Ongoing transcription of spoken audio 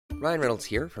Ryan Reynolds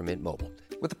here from Mint Mobile.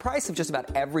 With the price of just about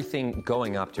everything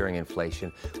going up during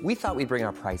inflation, we thought we'd bring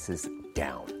our prices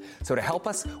down. So to help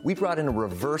us, we brought in a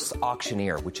reverse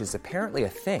auctioneer, which is apparently a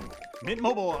thing. Mint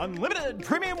Mobile Unlimited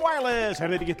Premium Wireless. How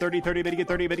to get 30, 30, bit to get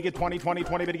 30, bit to get 20, 20,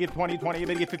 20, bit to get 20, 20,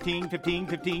 bit to get 15, 15,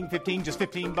 15, 15, just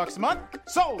 $15 a month?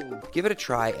 Sold! Give it a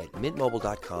try at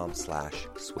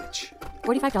mintmobile.com/switch.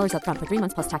 $45 up front for 3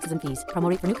 months plus taxes and fees. Promo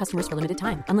rate for new customers for limited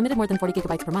time. Unlimited more than 40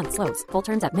 gigabytes per month. Slows full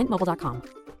terms at mintmobile.com.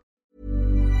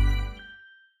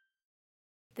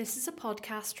 This is a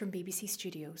podcast from BBC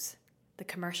Studios, the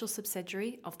commercial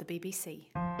subsidiary of the BBC.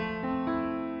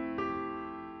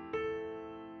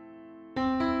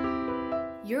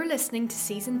 You're listening to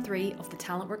Season 3 of the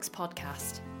TalentWorks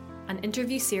podcast, an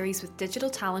interview series with digital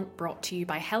talent brought to you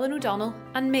by Helen O'Donnell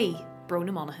and me,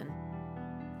 Brona Monaghan.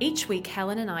 Each week,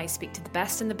 Helen and I speak to the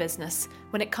best in the business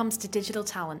when it comes to digital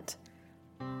talent.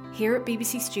 Here at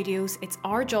BBC Studios, it's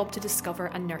our job to discover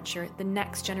and nurture the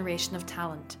next generation of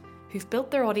talent who've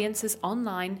built their audiences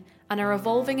online and are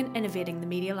evolving and innovating the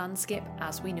media landscape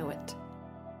as we know it.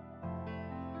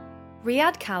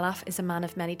 Riyadh Khalaf is a man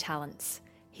of many talents.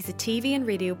 He's a TV and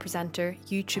radio presenter,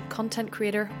 YouTube content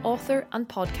creator, author and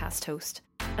podcast host,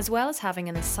 as well as having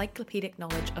an encyclopedic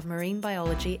knowledge of marine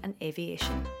biology and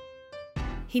aviation.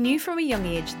 He knew from a young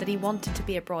age that he wanted to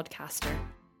be a broadcaster,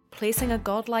 placing a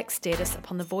godlike status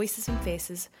upon the voices and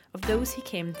faces of those he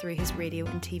came through his radio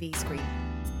and TV screen.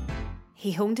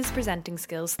 He honed his presenting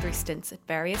skills through stints at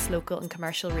various local and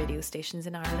commercial radio stations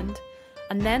in Ireland,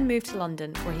 and then moved to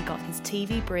London where he got his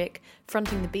TV break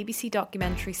fronting the BBC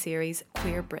documentary series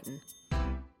Queer Britain.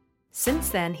 Since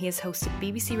then, he has hosted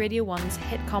BBC Radio 1's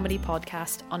hit comedy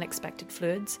podcast Unexpected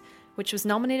Fluids, which was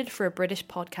nominated for a British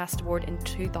Podcast Award in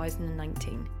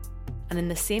 2019. And in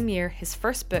the same year, his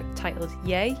first book, titled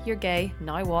Yay, You're Gay,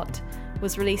 Now What?,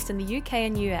 was released in the UK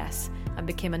and US and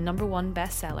became a #1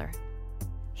 bestseller.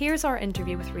 Here's our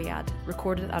interview with Riyadh,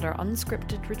 recorded at our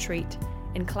unscripted retreat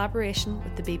in collaboration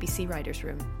with the BBC Writers'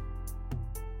 Room.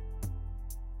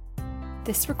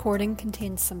 This recording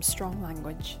contains some strong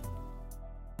language.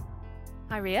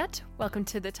 Hi Riyadh, welcome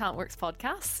to the TalentWorks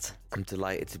podcast. I'm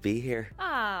delighted to be here.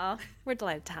 We're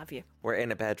delighted to have you. We're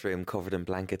in a bedroom covered in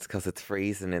blankets because it's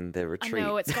freezing in the retreat. I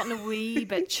know, it's gotten a wee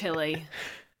bit chilly.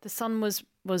 The sun was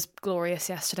glorious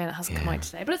yesterday and it hasn't come out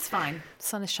today, but it's fine. The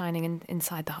sun is shining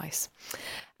inside the house.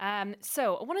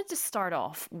 So I wanted to start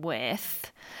off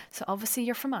with, so obviously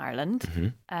you're from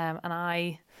Ireland, and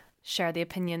I share the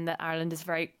opinion that Ireland is a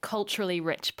very culturally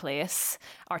rich place,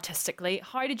 artistically.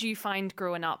 How did you find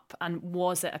growing up, and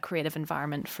was it a creative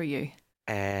environment for you?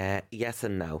 Yes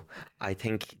and no. I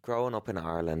think growing up in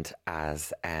Ireland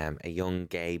as a young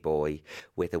gay boy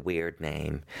with a weird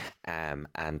name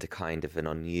and a kind of an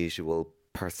unusual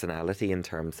personality in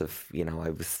terms of,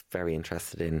 I was very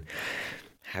interested in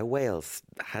how whales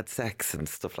had sex and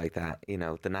stuff like that,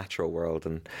 the natural world.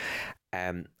 And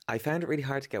I found it really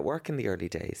hard to get work in the early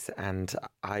days. And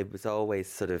I was always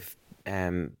sort of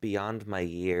beyond my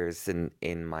years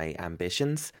in my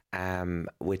ambitions,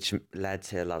 which led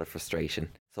to a lot of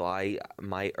frustration. So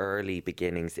my early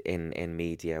beginnings in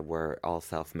media were all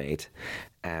self-made,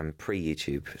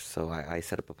 pre-YouTube. So I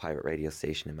set up a pirate radio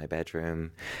station in my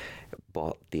bedroom,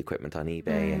 bought the equipment on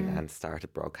eBay and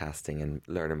started broadcasting and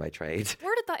learning my trade.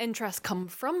 Where did that interest come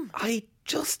from? I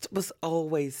just was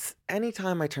always,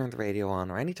 anytime I turned the radio on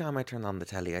or anytime I turned on the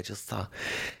telly, I just thought,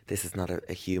 this is not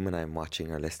a human I'm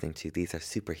watching or listening to. These are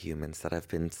superhumans that have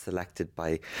been selected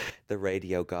by the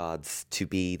radio gods to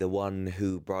be the one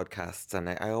who broadcasts. And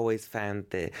I always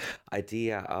found the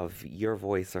idea of your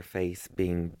voice or face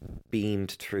being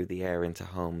beamed through the air into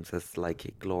homes as like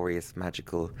a glorious,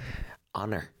 magical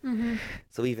honour.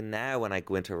 So even now when I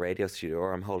go into a radio studio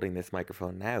or I'm holding this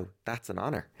microphone now, that's an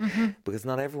honour because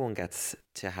not everyone gets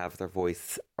to have their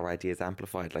voice or ideas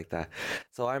amplified like that.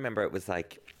 So I remember it was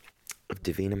like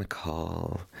Davina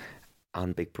McCall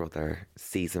on Big Brother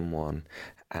season 1,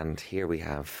 and here we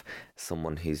have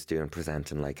someone who's doing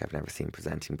presenting like I've never seen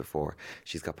presenting before.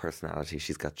 She's got personality,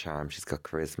 she's got charm, she's got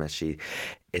charisma, she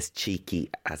is cheeky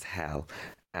as hell.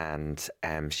 And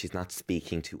she's not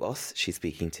speaking to us, she's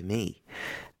speaking to me.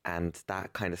 And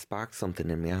that kind of sparked something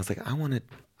in me. I was like, I want to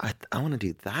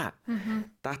do that.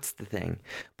 That's the thing.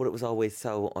 But it was always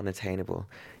so unattainable.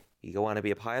 You want to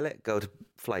be a pilot, go to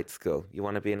flight school. You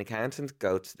want to be an accountant,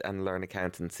 go and learn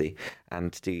accountancy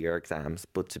and do your exams.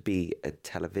 But to be a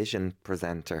television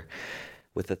presenter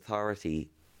with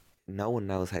authority, no one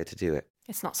knows how to do it.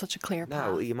 It's not such a clear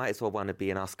path. No, you might as well want to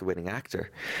be an Oscar-winning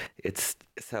actor. It's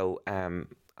so.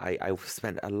 I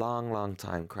spent a long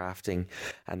time crafting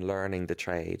and learning the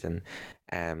trade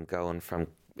and going from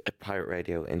pirate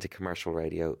radio into commercial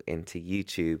radio into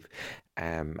YouTube,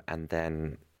 and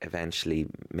then eventually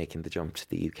making the jump to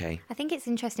the UK. I think it's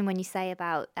interesting when you say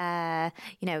about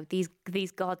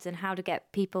these gods and how to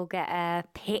get people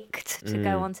picked to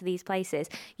go onto these places.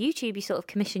 YouTube, you sort of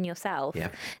commission yourself. Yeah.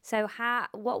 So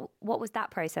what was that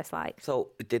process like? So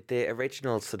the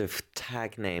original sort of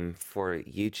tag name for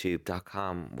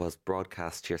YouTube.com was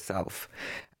Broadcast Yourself,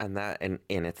 and that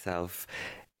in itself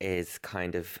is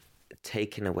kind of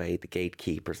taking away the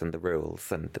gatekeepers and the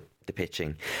rules and the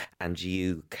pitching, and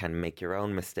you can make your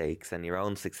own mistakes and your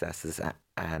own successes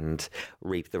and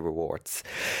reap the rewards.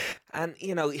 And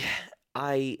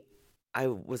I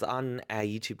was on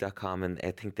YouTube.com, and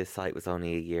I think this site was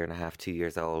only 1.5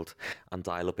 years old, on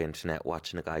dial-up internet,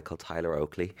 watching a guy called Tyler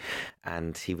Oakley,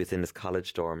 and he was in his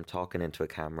college dorm talking into a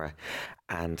camera,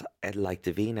 and like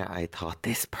Davina, I thought,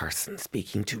 this person's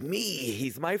speaking to me,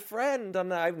 he's my friend,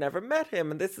 and I've never met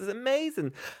him, and this is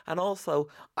amazing, and also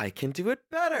I can do it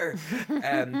better.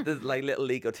 The like little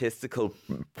egotistical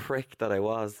prick that I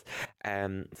was.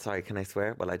 Sorry, can I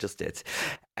swear? Well, I just did.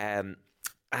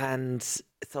 And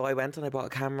so I went and I bought a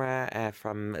camera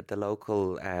from the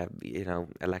local,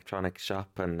 electronic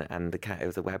shop, and it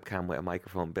was a webcam with a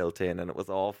microphone built in, and it was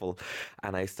awful.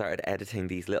 And I started editing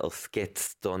these little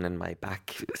skits done in my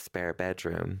back spare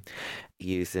bedroom,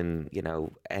 using,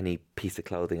 any piece of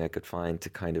clothing I could find to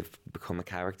kind of become a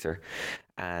character.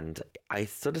 And I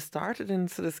sort of started in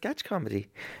sort of sketch comedy,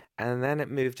 and then it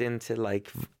moved into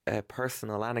like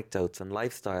personal anecdotes and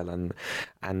lifestyle and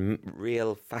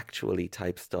real factually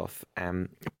type stuff,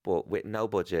 but with no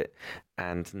budget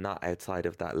and not outside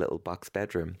of that little box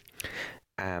bedroom.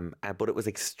 But it was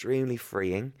extremely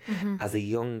freeing as a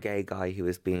young gay guy who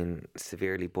was being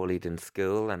severely bullied in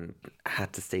school and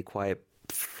had to stay quiet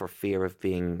for fear of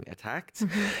being attacked.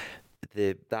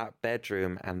 That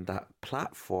bedroom and that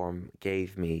platform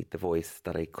gave me the voice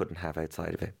that I couldn't have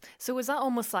outside of it. So was that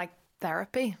almost like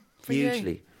therapy for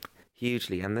you?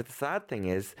 Hugely. And the sad thing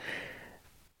is,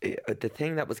 the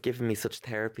thing that was giving me such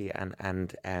therapy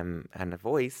and a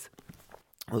voice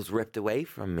was ripped away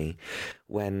from me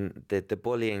when the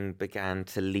bullying began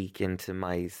to leak into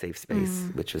my safe space,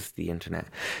 which was the internet.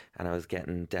 And I was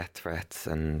getting death threats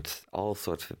and all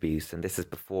sorts of abuse. And this is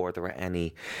before there were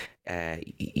any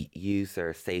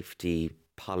user safety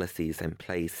policies in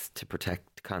place to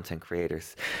protect content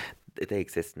creators. They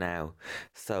exist now.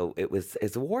 So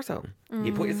it's a war zone.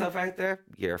 You put yourself out there,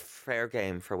 you're fair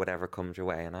game for whatever comes your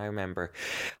way. And I remember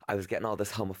I was getting all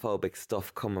this homophobic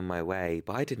stuff coming my way,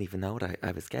 but I didn't even know that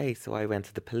I was gay. So I went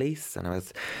to the police and I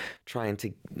was trying to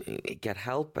get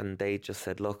help, and they just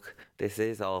said, look, this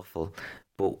is awful,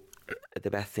 but the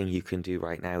best thing you can do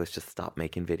right now is just stop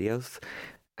making videos.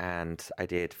 And I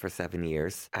did for 7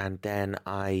 years. And then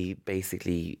I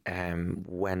basically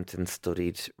went and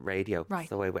studied radio. Right.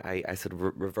 So I sort of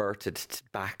reverted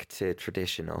back to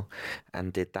traditional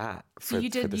and did that So you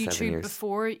did YouTube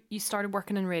before you started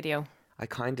working in radio? I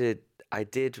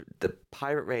did the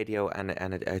pirate radio and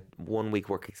a 1 week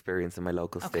work experience in my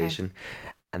local station.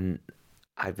 And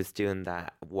I was doing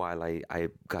that while I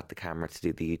got the camera to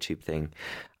do the YouTube thing.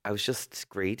 I was just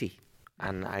greedy.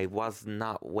 And I was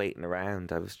not waiting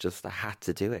around. I had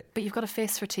to do it. But you've got a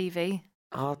face for TV.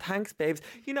 Oh, thanks, babes.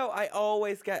 I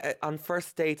always get on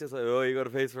first dates, it's like, oh, you got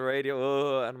a face for radio.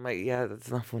 Oh, and I'm like, yeah,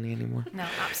 that's not funny anymore. No,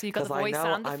 absolutely. You've got the voice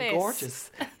and the I'm face. I'm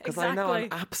gorgeous. Because I know I'm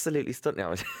absolutely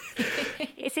stunning.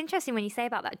 It's interesting when you say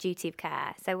about that duty of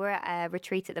care. So we're at a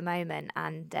retreat at the moment,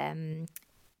 and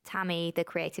Tammy, the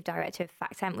creative director of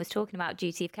Fact 10, was talking about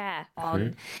duty of care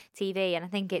on TV. And I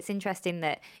think it's interesting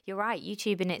that you're right,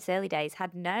 YouTube in its early days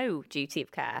had no duty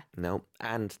of care. No,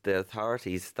 and the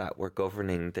authorities that were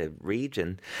governing the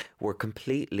region were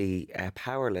completely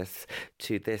powerless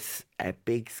to this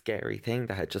big scary thing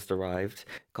that had just arrived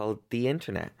called the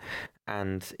internet.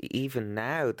 And even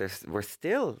now, we're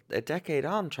still a decade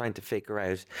on trying to figure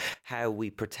out how we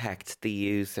protect the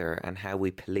user and how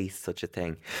we police such a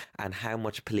thing, and how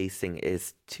much policing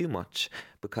is too much,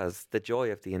 because the joy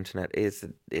of the internet is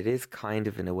it is kind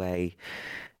of in a way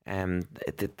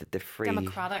the free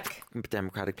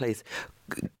democratic place.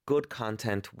 Good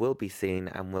content will be seen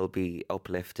and will be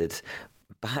uplifted.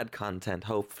 Bad content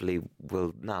hopefully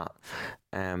will not.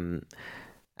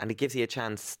 And it gives you a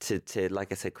chance to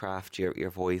like I said, craft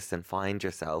your voice and find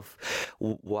yourself.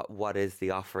 What is the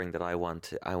offering that I want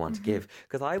to give?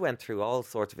 Because I went through all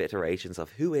sorts of iterations of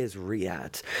who is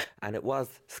Riyadh, and it was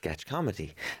sketch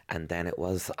comedy, and then it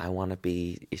was I want to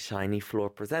be a shiny floor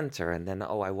presenter, and then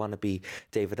I want to be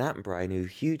David Attenborough. I knew a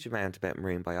huge amount about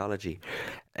marine biology.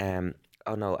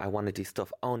 oh no, I want to do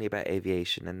stuff only about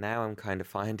aviation. And now I'm kind of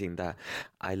finding that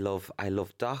I love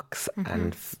docs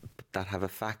and that have a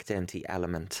fact-empty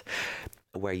element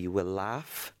where you will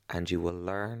laugh and you will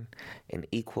learn in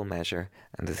equal measure,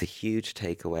 and there's a huge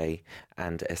takeaway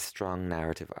and a strong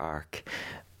narrative arc.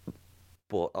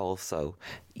 But also,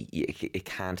 it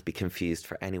can't be confused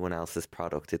for anyone else's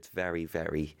product. It's very,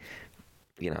 very,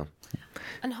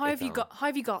 And how have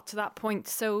you got to that point?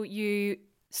 So you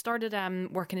started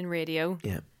working in radio,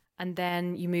 and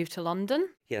then you moved to London.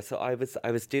 Yeah, so I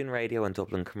was doing radio in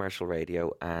Dublin, commercial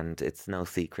radio, and it's no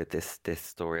secret. This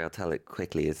story, I'll tell it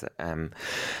quickly, is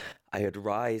I had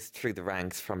rise through the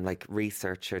ranks from like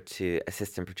researcher to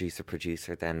assistant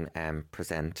producer, then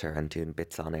presenter, and doing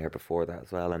bits on air before that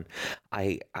as well. And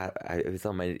I it was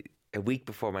on a week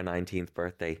before my 19th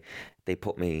birthday, they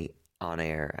put me on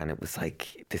air, and it was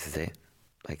like, this is it.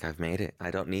 Like, I've made it. I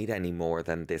don't need any more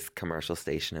than this commercial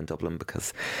station in Dublin,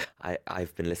 because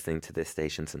I've been listening to this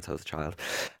station since I was a child.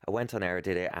 I went on air,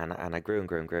 did it, and I grew and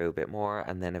grew and grew a bit more.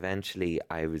 And then eventually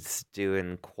I was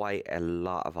doing quite a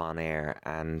lot of on air,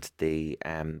 and the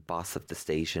boss of the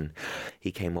station,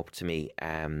 he came up to me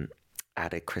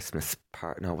at a Christmas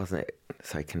party. No, wasn't it?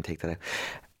 Sorry, I can take that out.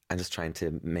 I'm just trying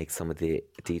to make some of the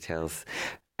details.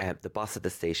 The boss of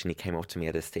the station, he came up to me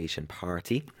at a station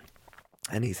party.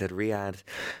 And he said, Riyadh,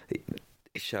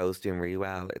 show's doing really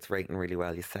well. It's rating really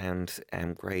well. You sound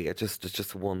great. It's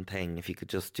just one thing. If you could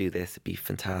just do this, it'd be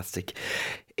fantastic.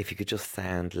 If you could just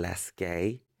sound less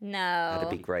gay, that'd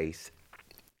be great.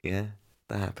 Yeah,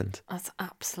 that happened. That's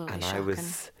absolutely and shocking. I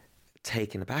was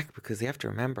taken aback, because you have to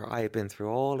remember, I had been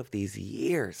through all of these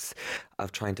years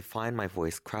of trying to find my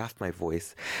voice, craft my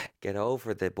voice, get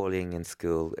over the bullying in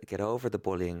school, get over the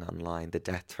bullying online, the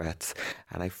death threats,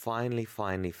 and I finally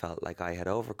felt like I had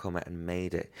overcome it and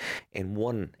made it in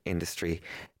one industry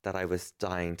that I was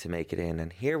dying to make it in.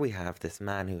 And here we have this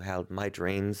man who held my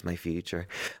dreams, my future,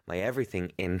 my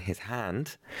everything in his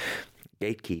hand,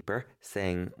 gatekeeper,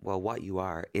 saying, well, what you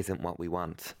are isn't what we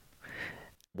want.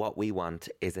 What we want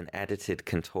is an edited,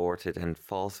 contorted and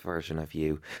false version of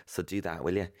you. So do that,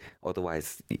 will you?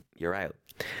 Otherwise, you're out.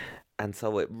 And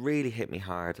so it really hit me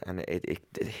hard, and it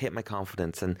hit my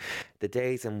confidence. And the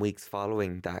days and weeks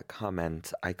following that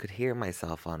comment, I could hear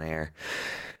myself on air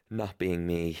not being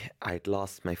me. I'd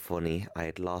lost my funny. I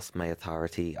had lost my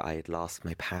authority. I had lost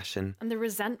my passion. And the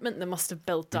resentment that must have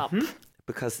built up.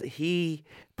 Because he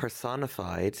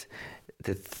personified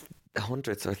the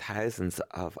hundreds or thousands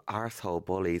of arsehole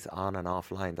bullies on and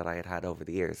offline that I had over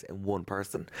the years in one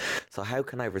person. So how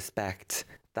can I respect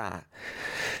that?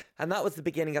 And that was the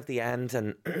beginning of the end.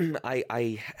 And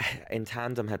I in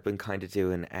tandem had been kind of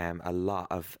doing a lot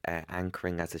of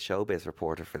anchoring as a showbiz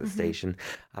reporter for the station,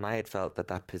 and I had felt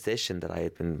that position that I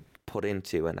had been put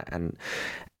into, and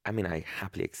I mean, I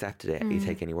happily accepted it. You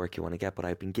take any work you want to get, but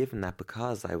I've been given that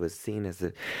because I was seen as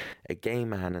a gay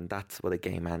man, and that's what a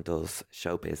gay man does,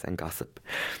 showbiz and gossip.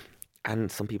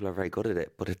 And some people are very good at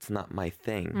it, but it's not my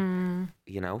thing.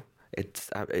 It's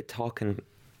talking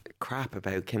crap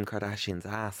about Kim Kardashian's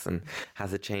ass and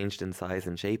has it changed in size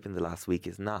and shape in the last week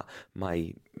is not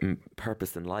my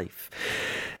purpose in life.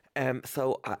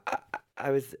 So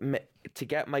I was, to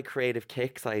get my creative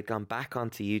kicks, I had gone back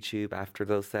onto YouTube after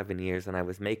those 7 years, and I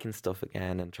was making stuff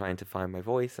again and trying to find my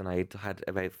voice, and I had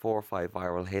about 4 or 5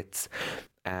 viral hits.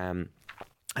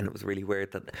 And it was really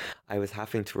weird that I was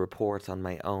having to report on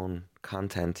my own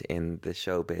content in the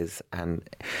showbiz and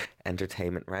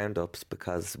entertainment roundups,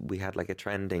 because we had like a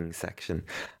trending section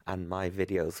and my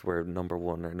videos were number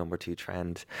 1 or number 2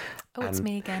 trend. Oh, it's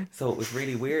me again. So it was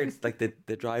really weird. Like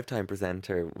the Drive Time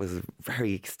presenter was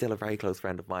still a very close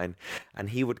friend of mine, and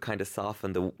he would kind of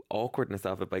soften the awkwardness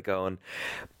of it by going,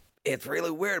 it's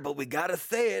really weird, but we gotta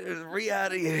say it. It's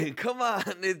Riyadh. Come on,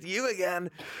 it's you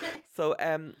again. So,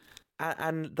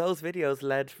 and those videos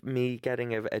led me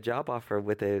getting a job offer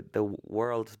with the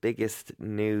world's biggest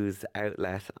news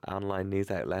outlet, online news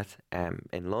outlet,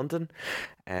 in London,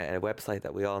 a website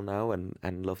that we all know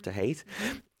and love to hate.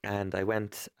 And I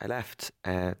left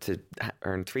to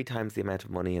earn 3 times the amount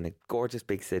of money in a gorgeous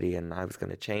big city, and I was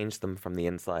going to change them from the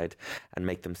inside and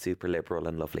make them super liberal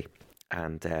and lovely.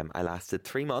 And I lasted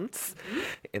 3 months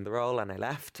in the role, and I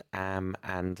left. And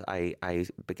I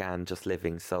began just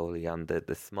living solely on the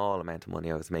small amount of money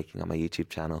I was making on my YouTube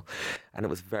channel. And it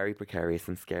was very precarious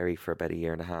and scary for about 1.5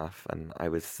 years. And I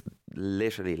was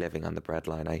literally living on the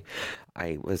breadline.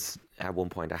 I was, at one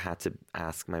point, I had to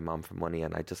ask my mum for money,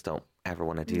 and I just don't ever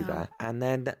want to do that. And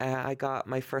then I got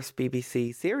my first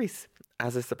BBC series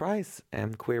as a surprise,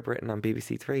 Queer Britain on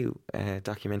BBC 3,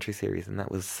 documentary series. And that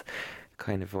was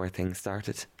kind of where things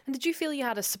started. And did you feel you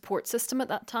had a support system at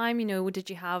that time? You know, did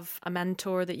you have a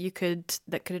mentor that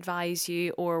could advise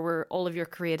you, or were all of your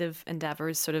creative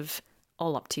endeavours sort of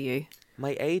all up to you?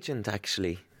 My agent,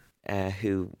 actually,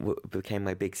 who became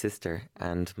my big sister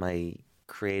and my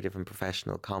creative and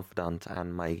professional confidant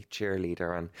and my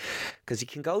cheerleader, and because you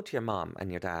can go to your mom and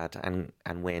your dad and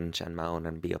whinge and moan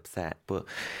and be upset, but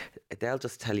they'll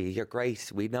just tell you, you're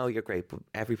great, we know you're great, but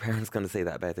every parent's going to say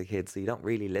that about their kids, so you don't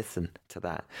really listen to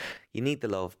that. You need the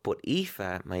love. But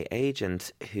Aoife, my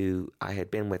agent, who I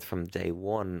had been with from day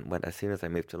one, as soon as I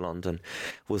moved to London,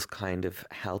 was kind of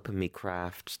helping me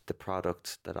craft the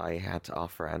product that I had to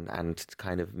offer, and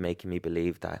kind of making me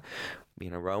believe that, you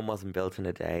know, Rome wasn't built in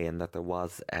a day, and that there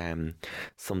was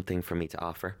something for me to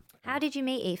offer. How did you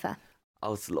meet Aoife?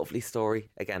 Oh, it's a lovely story.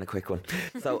 Again, a quick one.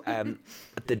 So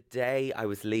the day I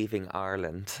was leaving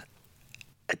Ireland,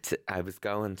 I was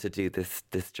going to do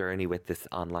this journey with this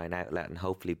online outlet and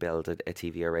hopefully build a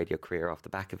TV or radio career off the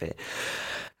back of it.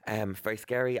 Very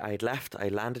scary. I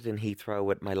landed in Heathrow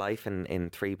with my life in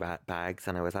 3 bags,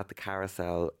 and I was at the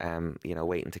carousel,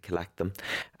 waiting to collect them.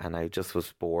 And I just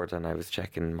was bored, and I was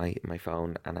checking my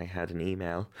phone, and I had an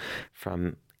email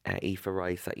from Aoife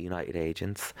Rice at United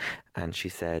Agents, and she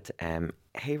said,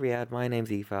 hey Riyadh, my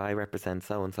name's Aoife, I represent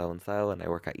so-and-so and so, and I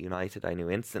work at United. I knew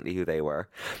instantly who they were,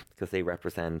 because they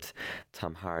represent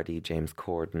Tom Hardy, James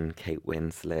Corden, Kate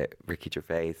Winslet, Ricky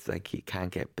Gervais. Like, you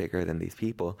can't get bigger than these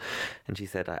people. And she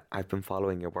said, I've been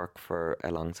following your work for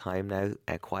a long time now,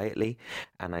 quietly,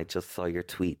 and I just saw your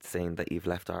tweet saying that you've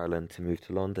left Ireland to move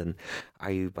to London.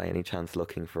 Are you by any chance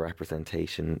looking for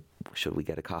representation? Should we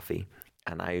get a coffee?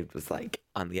 And I was like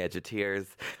on the edge of tears.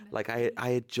 Like, I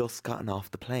had just gotten off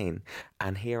the plane,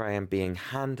 and here I am being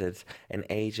handed an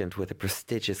agent with a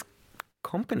prestigious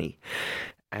company.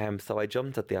 So I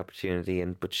jumped at the opportunity,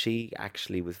 but she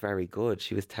actually was very good.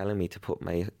 She was telling me to put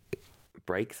my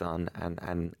brakes on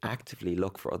and actively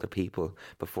look for other people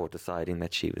before deciding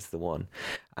that she was the one.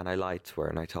 And I lied to her,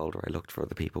 and I told her I looked for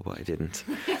other people, but I didn't.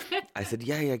 I said,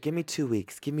 yeah, give me 2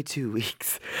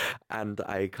 weeks. And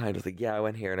I kind of like, I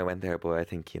went here and I went there, but I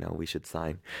think, we should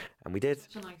sign. And we did.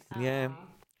 Yeah.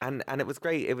 And it was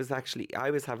great. It was actually,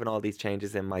 I was having all these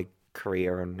changes in my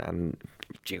career and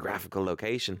geographical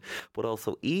location, but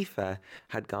also Aoife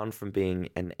had gone from being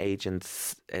an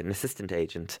assistant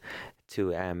agent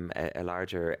to a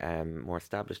larger, more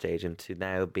established agent, to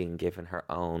now being given her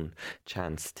own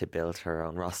chance to build her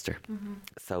own roster. Mm-hmm.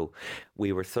 So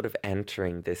we were sort of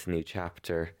entering this new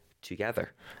chapter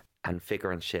together and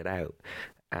figuring shit out,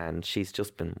 and she's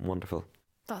just been wonderful.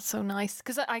 That's so nice,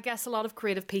 because I guess a lot of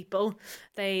creative people,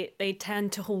 they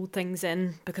tend to hold things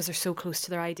in because they're so close to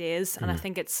their ideas. And I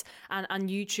think it's, and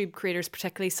YouTube creators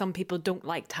particularly, some people don't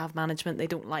like to have management, they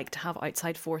don't like to have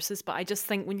outside forces. But I just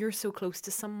think when you're so close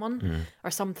to someone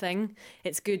or something,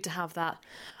 it's good to have that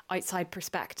outside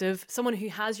perspective, someone who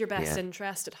has your best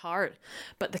interest at heart,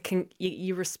 but that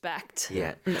you respect.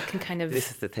 Yeah, and that can kind of.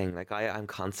 This is the thing. Like, I'm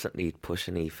constantly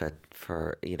pushing Aoife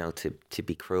for to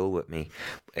be cruel with me.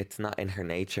 It's not in her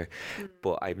nature,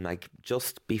 but I'm like,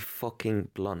 just be fucking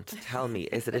blunt. Tell me,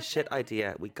 is it a shit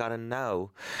idea? We gotta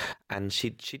know. And she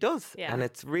does, and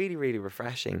it's really, really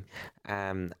refreshing.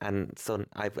 And so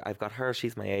I've got her.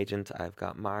 She's my agent. I've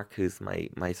got Mark, who's my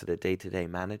sort of day-to-day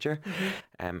manager,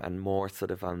 and more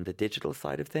sort of on the digital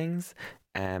side of things,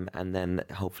 and then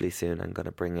hopefully soon I'm going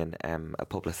to bring in a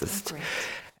publicist,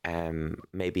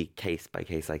 maybe case by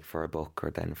case, like for a book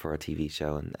or then for a TV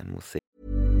show, and we'll see.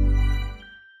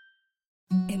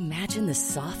 Imagine the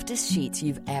softest sheets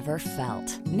you've ever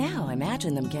felt. Now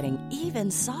imagine them getting even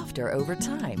softer over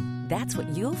time. That's what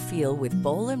you'll feel with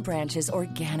Boll & Branch's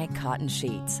organic cotton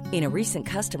sheets. In a recent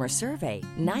customer survey,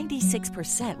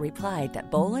 96% replied that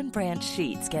Boll & Branch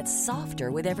sheets get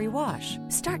softer with every wash.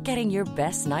 Start getting your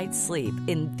best night's sleep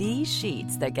in these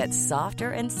sheets that get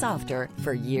softer and softer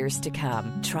for years to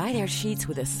come. Try their sheets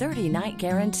with a 30-night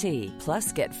guarantee.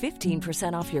 Plus, get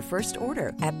 15% off your first order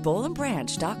at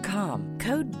bollandbranch.com.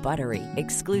 Code BUTTERY.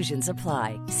 Exclusions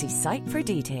apply. See site for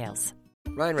details.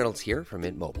 Ryan Reynolds here from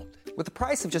Mint Mobile. With the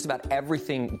price of just about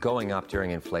everything going up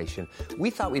during inflation, we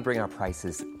thought we'd bring our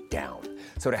prices down.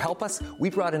 So to help us, we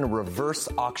brought in a reverse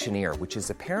auctioneer, which is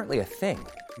apparently a thing.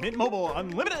 Mint Mobile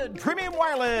Unlimited Premium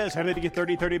Wireless. How to get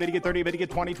 30, 30, how to get 30, how to get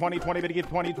 20, 20, 20, how to get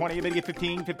 20, 20, how to get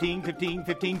 15, 15, 15,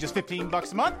 15, just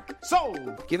 $15 a month?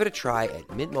 Sold! Give it a try at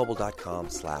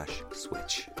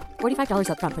mintmobile.com/switch. $45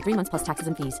 up front for 3 months plus taxes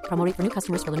and fees. Promo rate for new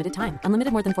customers for limited time.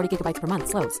 Unlimited more than 40 gigabytes per month.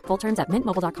 Slows full terms at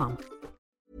mintmobile.com.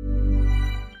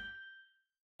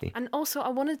 And also, I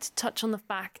wanted to touch on the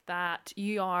fact that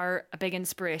you are a big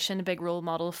inspiration, a big role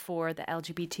model for the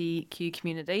LGBTQ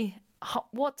community.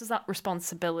 what does that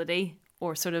responsibility,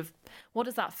 or sort of, what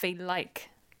does that feel like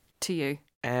to you?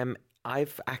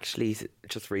 I've actually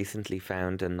just recently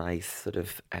found a nice sort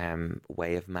of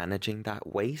way of managing that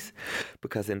weight,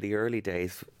 because in the early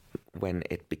days, when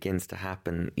it begins to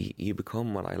happen, you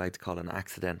become what I like to call an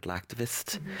accidental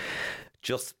activist.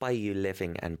 Just by you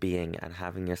living and being and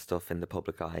having your stuff in the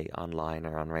public eye, online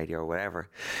or on radio or whatever,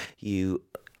 you,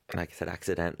 like I said,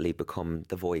 accidentally become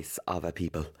the voice of a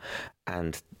people.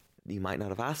 And you might not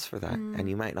have asked for that, and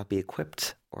you might not be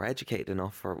equipped or educated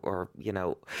enough, or you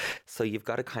know, so you've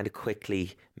got to kind of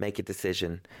quickly make a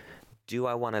decision. Do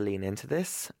I want to lean into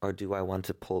this, or do I want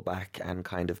to pull back and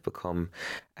kind of become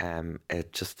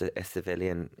just a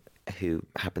civilian who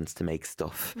happens to make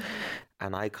stuff?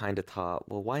 And I kind of thought,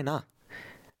 well, why not?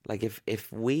 Like,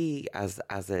 if we as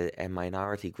a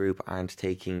minority group aren't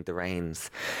taking the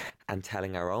reins and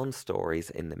telling our own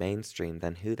stories in the mainstream,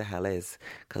 then who the hell is?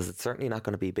 Because it's certainly not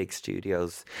going to be big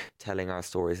studios telling our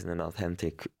stories in an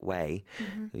authentic way.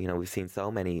 You know, we've seen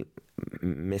so many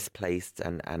misplaced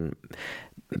and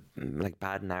like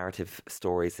bad narrative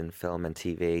stories in film and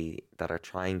TV that are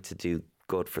trying to do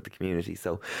good for the community.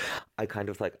 So I kind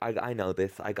of like, I know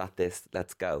this, I got this,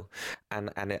 let's go. And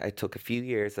it took a few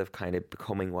years of kind of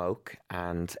becoming woke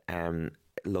and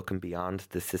looking beyond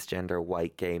the cisgender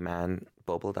white gay man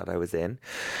bubble that I was in.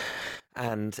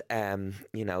 And,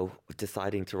 you know,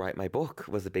 deciding to write my book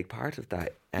was a big part of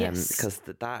that. Because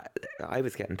that I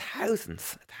was getting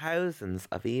thousands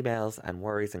of emails and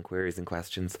worries and queries and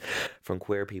questions from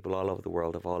queer people all over the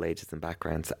world of all ages and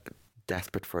backgrounds,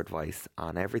 desperate for advice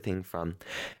on everything from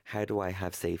how do I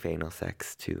have safe anal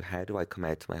sex, to how do I come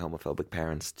out to my homophobic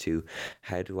parents, to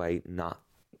how do I not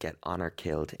get honour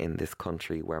killed in this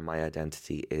country where my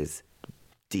identity is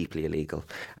deeply illegal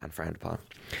and frowned upon.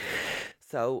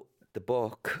 So the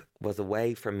book was a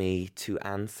way for me to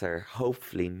answer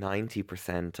hopefully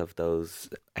 90% of those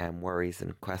worries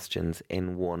and questions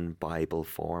in one Bible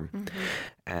form.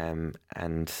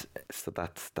 And so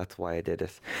that's why I did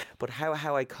it. But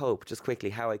how I cope, just quickly,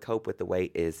 how I cope with the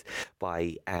weight is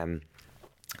by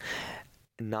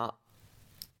not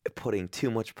putting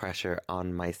too much pressure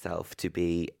on myself to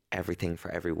be everything for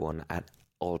everyone at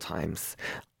all times.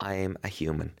 I am a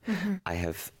human. I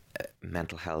have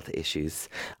mental health issues.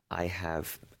 I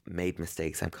have made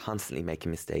mistakes. I'm constantly making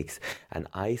mistakes, and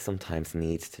I sometimes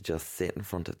need to just sit in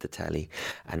front of the telly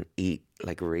and eat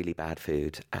like really bad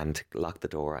food and lock the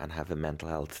door and have a mental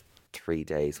health 3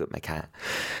 days with my cat,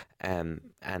 and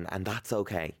that's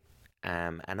okay.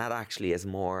 And that actually is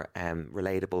more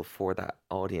relatable for that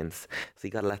audience. So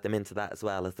you got to let them into that as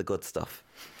well as the good stuff.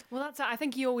 Well, that's it. I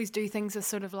think you always do things as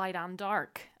sort of light and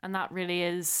dark, and that really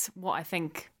is what I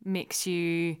think makes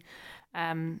you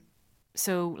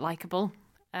so likeable.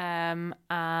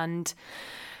 And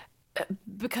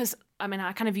because, I mean,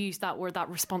 I kind of use that word, that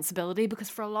responsibility, because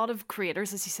for a lot of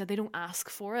creators, as you said, they don't ask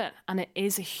for it, and it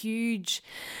is a huge.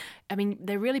 I mean,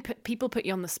 they really people put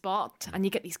you on the spot, and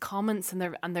you get these comments, and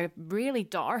they're really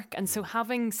dark. And so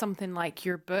having something like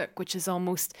your book, which is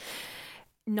almost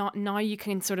not, now you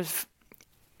can sort of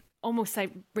almost say,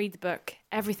 read the book,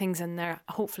 everything's in there.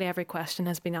 Hopefully every question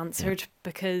has been answered,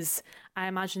 because I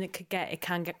imagine it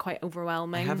can get quite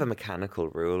overwhelming. I have a mechanical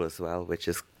rule as well, which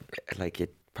is like,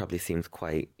 it probably seems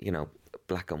quite, you know,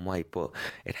 black and white, but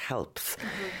it helps.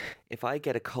 If I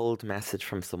get a cold message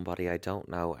from somebody I don't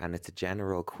know, and it's a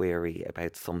general query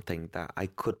about something that I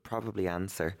could probably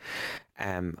answer,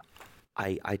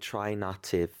 I try not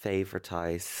to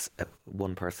favouritize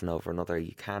one person over another.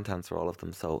 You can't answer all of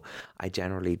them, so I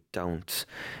generally don't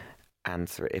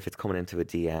answer if it's coming into a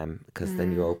DM, because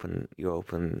then you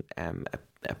open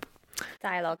a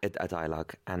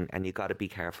dialogue, and you got to be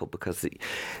careful, because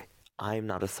I'm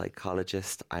not a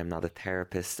psychologist, I'm not a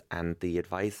therapist, and the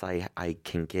advice I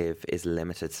can give is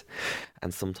limited,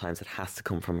 and sometimes it has to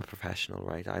come from a professional,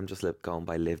 right? I'm just going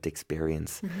by lived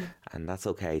experience, and that's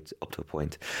okay up to a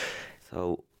point.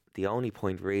 So the only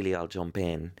point really I'll jump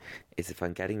in is if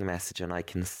I'm getting a message and I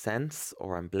can sense,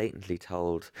 or I'm blatantly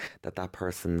told that that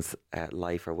person's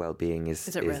life or well-being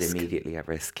is immediately at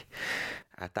risk.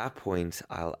 At that point,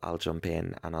 I'll jump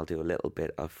in and I'll do a little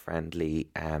bit of friendly,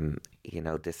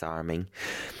 disarming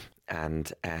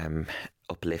and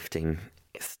uplifting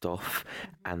stuff,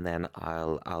 and then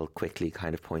I'll quickly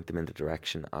kind of point them in the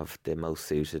direction of the most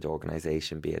suited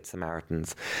organisation, be it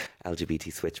Samaritans,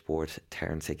 LGBT Switchboard,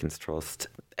 Terence Higgins Trust,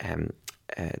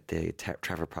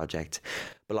 Trevor Project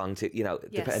belong to, you know,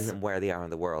 depending on where they are in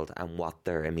the world and what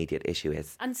their immediate issue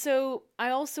is. And so I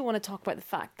also want to talk about the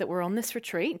fact that we're on this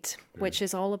retreat, which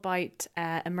is all about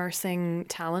immersing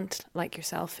talent like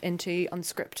yourself into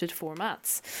unscripted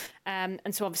formats. And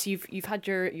so obviously you've had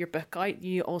your book out.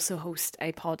 You also host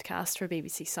a podcast for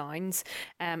BBC Sounds,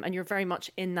 and you're very much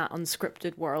in that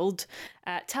unscripted world.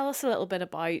 Tell us a little bit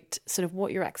about sort of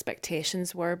what your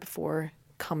expectations were before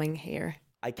coming here.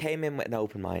 I came in with an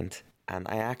open mind. And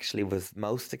I actually was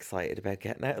most excited about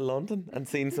getting out of London and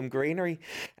seeing some greenery,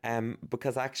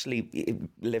 because actually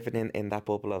living in that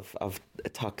bubble of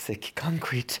toxic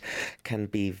concrete can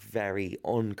be very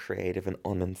uncreative and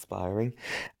uninspiring.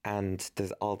 And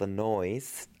there's all the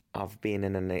noise of being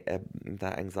in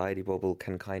that anxiety bubble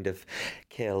can kind of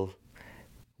kill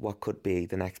what could be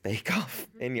the next bake-off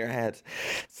in your head.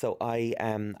 So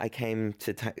I came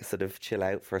to sort of chill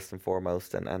out first and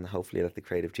foremost and hopefully let the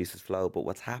creative juices flow. But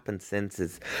what's happened since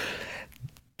is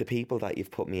the people that you've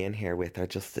put me in here with are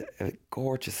just a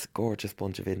gorgeous, gorgeous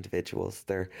bunch of individuals.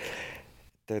 They're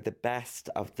the best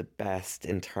of the best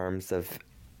in terms of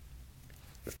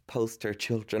poster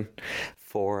children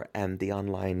for the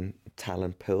online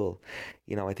talent pool.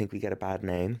 You know, I think we get a bad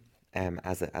name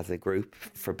as a group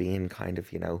for being kind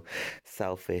of, you know,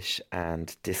 selfish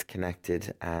and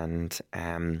disconnected and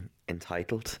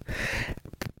entitled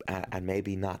and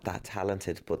maybe not that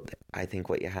talented. But I think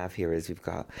what you have here is you've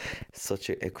got such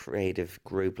a creative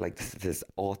group. Like there's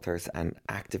authors and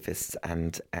activists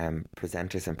and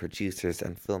presenters and producers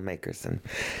and filmmakers, and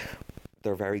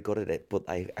they're very good at it. But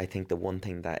I think the one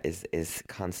thing that is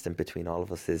constant between all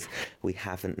of us is we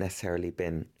haven't necessarily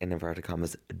been, in inverted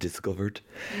commas, discovered.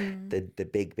 The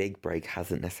big break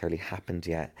hasn't necessarily happened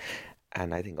yet.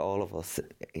 And I think all of us,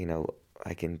 you know,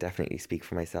 I can definitely speak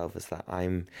for myself, is that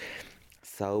I'm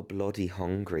so bloody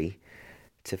hungry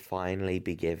to finally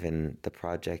be given the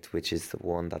project, which is the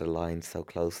one that aligns so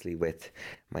closely with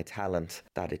my talent,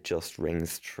 that it just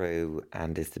rings true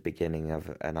and is the beginning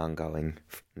of an ongoing,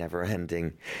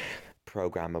 never-ending,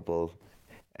 programmable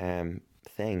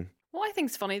thing. What I think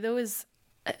is funny, though, is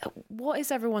what is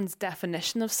everyone's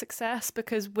definition of success?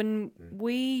 Because when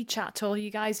we chat to all you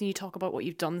guys and you talk about what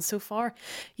you've done so far,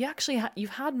 you actually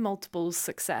you've had multiple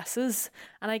successes,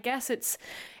 and I guess it's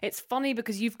funny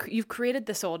because you've created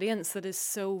this audience that is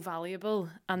so valuable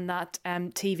and that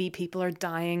TV people are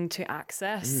dying to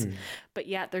access, but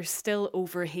yet there's still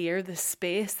over here this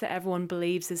space that everyone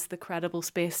believes is the credible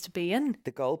space to be in.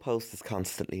 The goalpost is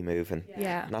constantly moving,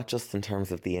 not just in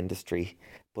terms of the industry,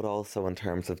 but also in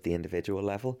terms of the individual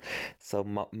level. So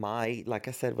my like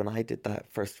I said, when I did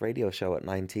that first radio show at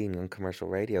 19 on commercial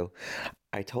radio,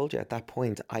 I told you at that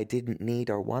point I didn't need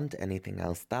or want anything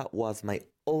else. That was my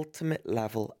ultimate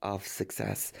level of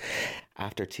success.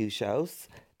 After 2 shows,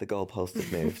 the goalpost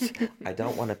had moved. I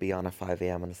don't want to be on at 5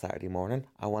 a.m. on a Saturday morning.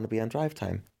 I want to be on drive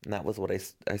time. And that was what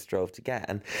I strove to get.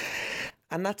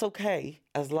 And that's okay,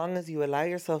 as long as you allow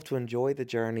yourself to enjoy the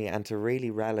journey and to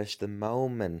really relish the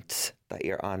moment that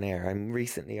you're on air.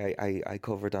 I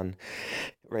covered on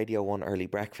Radio 1 Early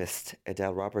Breakfast,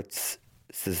 Adele Roberts'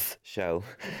 show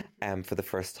for the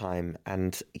first time,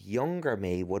 and younger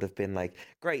me would have been like,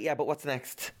 great, yeah, but what's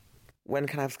next? When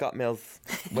can I have Scott Mills?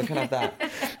 When can I have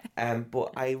that?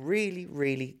 But I really,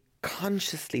 really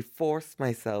consciously forced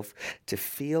myself to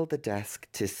feel the desk,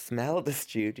 to smell the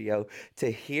studio,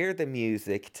 to hear the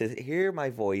music, to hear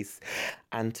my voice,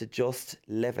 and to just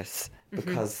live it,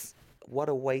 because what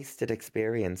a wasted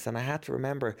experience. And I had to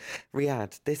remember,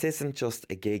 Riyadh, this isn't just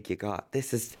a gig you got.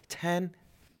 This is 10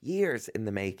 years in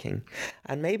the making.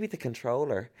 And maybe the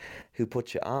controller who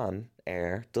put you on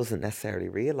air doesn't necessarily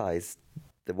realise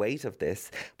the weight of this,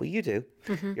 but you do.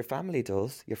 Your family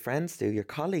does, your friends do, your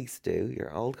colleagues do,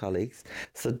 your old colleagues.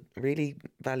 So really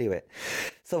value it.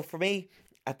 So for me,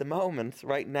 at the moment,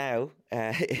 right now,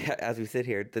 as we sit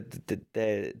here,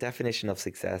 the definition of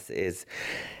success is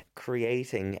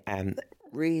creating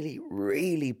really,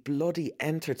 really bloody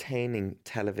entertaining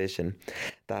television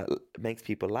that makes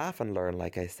people laugh and learn,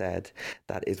 like I said,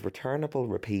 that is returnable,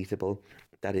 repeatable,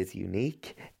 that is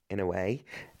unique in a way,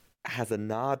 has a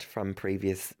nod from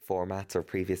previous formats or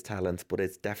previous talents, but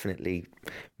it's definitely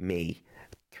me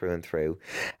through and through.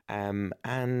 And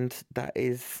that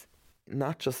is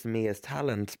not just me as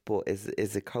talent, but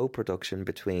is a co-production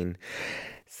between,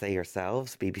 say,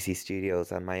 yourselves, BBC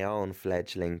Studios, and my own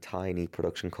fledgling tiny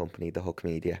production company, The Hook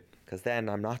Media. Because then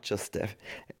I'm not just a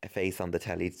face on the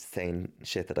telly saying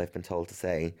shit that I've been told to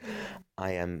say.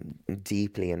 I am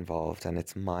deeply involved, and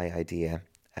it's my idea,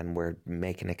 and we're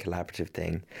making a collaborative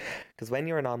thing. Because when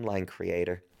you're an online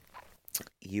creator,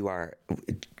 you are,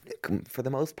 for the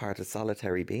most part, a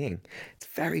solitary being. It's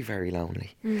very, very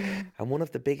lonely. And one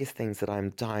of the biggest things that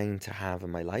I'm dying to have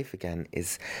in my life again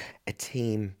is a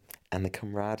team and the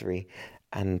camaraderie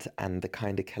and the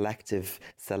kind of collective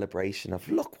celebration of,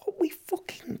 look what we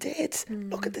fucking did.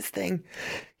 Look at this thing,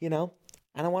 you know?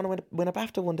 And I want to win a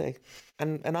BAFTA one day.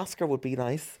 And an Oscar would be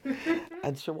nice.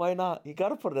 And sure, why not? You got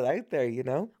to put it out there, you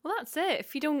know? Well, that's it.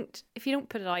 If you don't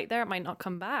put it out there, it might not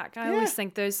come back. I always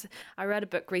think I read a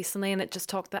book recently and it just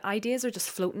talked that ideas are just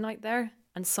floating out there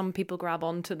and some people grab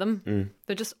onto them.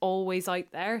 They're just always out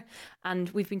there. And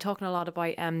we've been talking a lot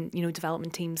about,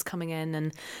 development teams coming in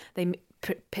and they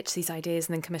pitch these ideas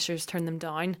and then commissioners turn them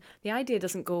down. The idea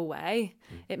doesn't go away.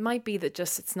 It might be that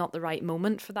just it's not the right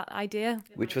moment for that idea.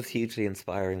 Which was hugely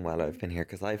inspiring while I've been here,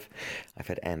 because I've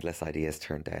had endless ideas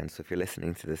turned down. So if you're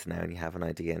listening to this now and you have an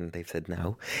idea and they've said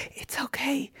no, it's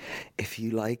okay. If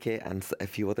you like it and a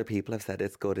few other people have said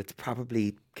it's good, it's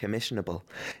probably commissionable.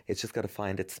 It's just got to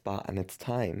find its spot and its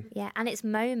time. Yeah, and its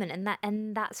moment,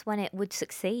 and that's when it would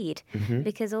succeed.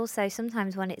 Because also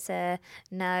sometimes when it's a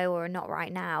no or a not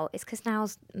right now, it's because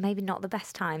now's maybe not the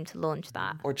best time to launch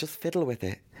that. Or just fiddle with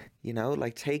it, you know,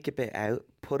 like take a bit out,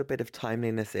 put a bit of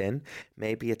timeliness in.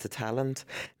 Maybe it's a talent,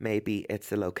 maybe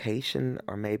it's a location,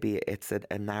 or maybe it's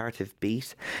a narrative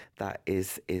beat that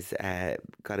is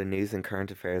got a news and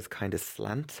current affairs kind of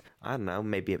slant. I don't know,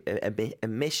 maybe a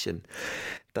mission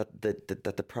that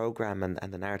the programme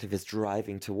and the narrative is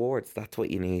driving towards. That's what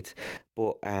you need.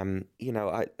 But,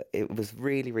 it was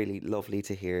really, really lovely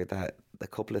to hear that a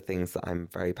couple of things that I'm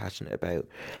very passionate about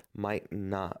might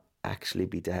not actually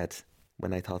be dead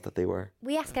when I thought that they were.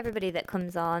 We ask everybody that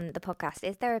comes on the podcast,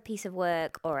 is there a piece of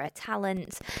work or a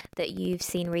talent that you've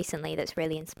seen recently that's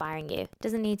really inspiring you? It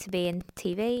doesn't need to be in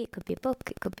TV, it could be a book,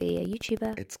 it could be a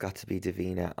YouTuber. It's got to be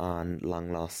Davina on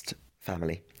Long Lost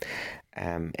Family.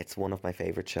 It's one of my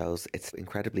favourite shows. It's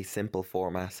incredibly simple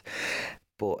format,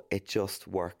 but it just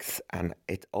works, and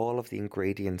it's all of the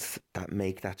ingredients that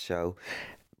make that show.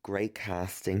 Great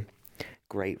casting,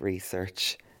 great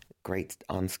research, great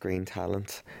on-screen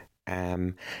talent,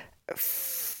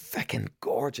 fucking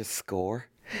gorgeous score,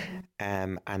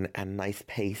 and nice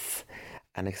pace,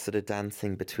 and a sort of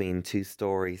dancing between two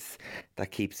stories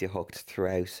that keeps you hooked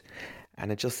throughout.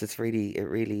 And it's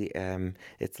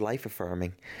life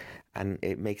affirming, and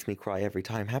it makes me cry every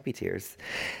time, happy tears.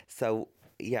 So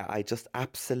yeah, I just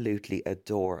absolutely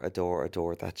adore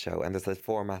that show. And there's a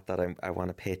format that I want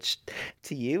to pitch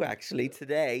to you actually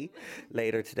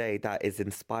later today, that is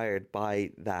inspired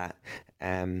by that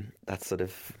sort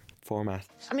of format.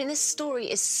 I mean, this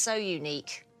story is so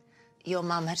unique. Your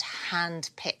mum had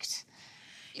hand-picked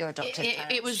your adopted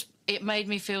parents. It made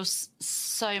me feel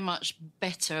so much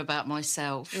better about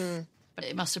myself. But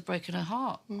it must have broken her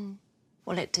heart.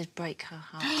 Well, it did break her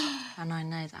heart. And I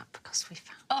know that because we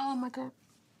found... Oh, my God.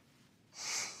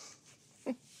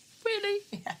 Really?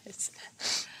 Yes.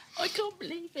 I can't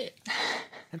believe it.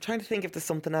 I'm trying to think if there's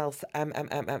something else.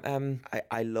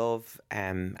 I love,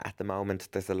 at the moment,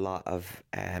 there's a lot of,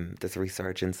 there's a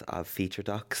resurgence of feature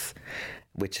docs,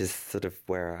 which is sort of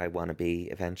where I want to be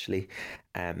eventually.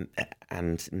 And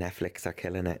Netflix are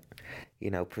killing it. You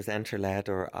know, presenter-led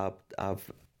or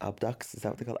obdocs, is that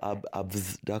what they call it?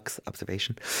 Obdocs,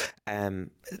 observation.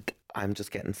 I'm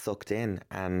just getting sucked in,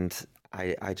 and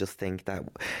I just think that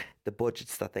the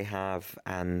budgets that they have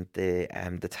and the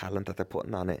talent that they're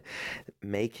putting on it,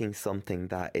 making something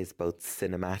that is both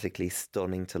cinematically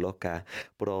stunning to look at,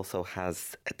 but also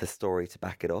has the story to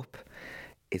back it up,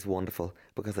 is wonderful.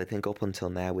 Because I think up until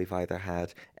now we've either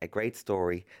had a great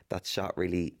story that's shot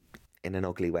really in an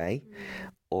ugly way,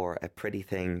 or a pretty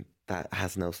thing that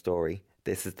has no story.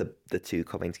 This is the two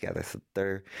coming together.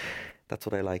 So that's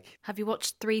what I like. Have you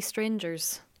watched Three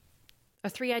Strangers? Or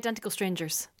Three Identical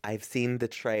Strangers? I've seen the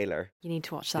trailer. You need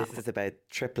to watch that. This is about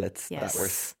triplets that were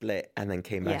split and then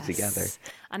came back together.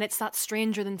 And it's that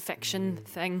stranger than fiction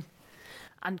thing.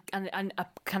 And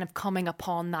kind of coming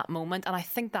upon that moment. And I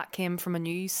think that came from a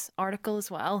news article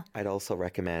as well. I'd also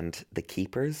recommend The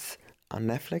Keepers on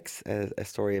Netflix, a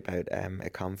story about a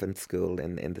convent school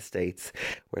in the States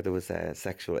where there was a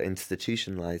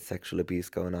institutionalized sexual abuse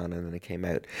going on, and then it came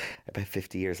out about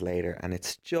 50 years later, and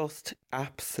it's just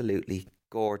absolutely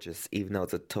gorgeous, even though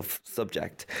it's a tough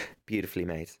subject. beautifully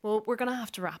made. Well, we're going to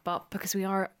have to wrap up because we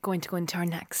are going to go into our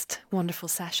next wonderful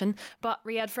session. But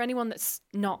Riyadh, for anyone that's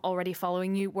not already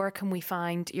following you, where can we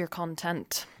find your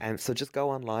content? So just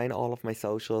go online. All of my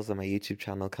socials and my YouTube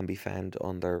channel can be found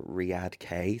under Riyadh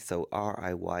K, so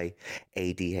RIYADHK.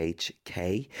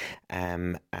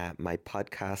 My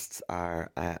podcasts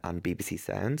are on BBC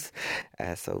Sounds.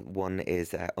 So one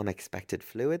is Unexpected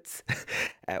Fluids.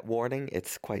 Warning,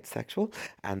 it's quite sexual.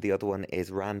 And the other one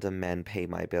is Random Men Pay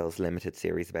My Bills limited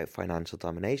series about financial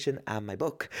domination. And my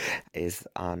book is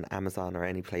on Amazon or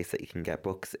any place that you can get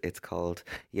books. It's called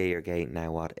Yeah, You're Gay,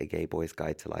 Now What? A Gay Boy's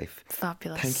Guide to Life.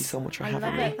 Fabulous. Thank you so much for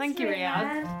having me. Thank you,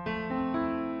 Riyadh.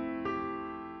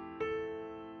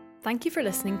 Thank you for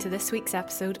listening to this week's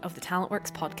episode of the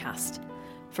TalentWorks podcast.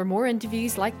 For more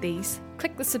interviews like these,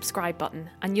 click the subscribe button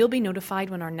and you'll be notified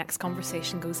when our next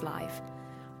conversation goes live.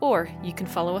 Or you can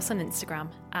follow us on Instagram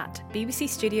at BBC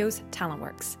Studios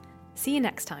TalentWorks. See you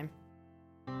next time.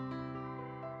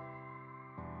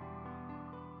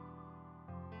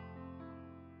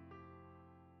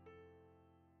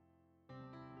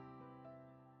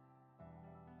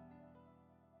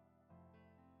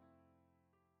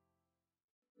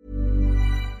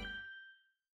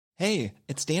 Hey,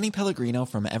 it's Danny Pellegrino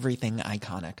from Everything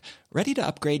Iconic. Ready to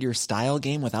upgrade your style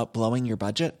game without blowing your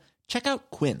budget? Check out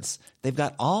Quince. They've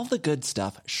got all the good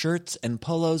stuff, shirts and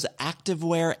polos,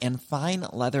 activewear, and fine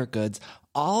leather goods,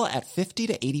 all at 50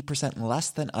 to 80% less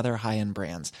than other high-end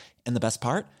brands. And the best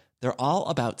part? They're all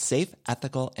about safe,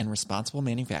 ethical, and responsible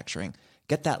manufacturing.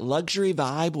 Get that luxury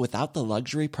vibe without the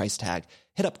luxury price tag.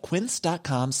 Hit up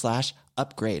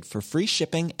quince.com/upgrade for free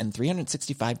shipping and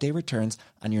 365-day returns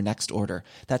on your next order.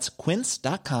 That's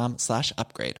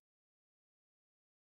quince.com/upgrade.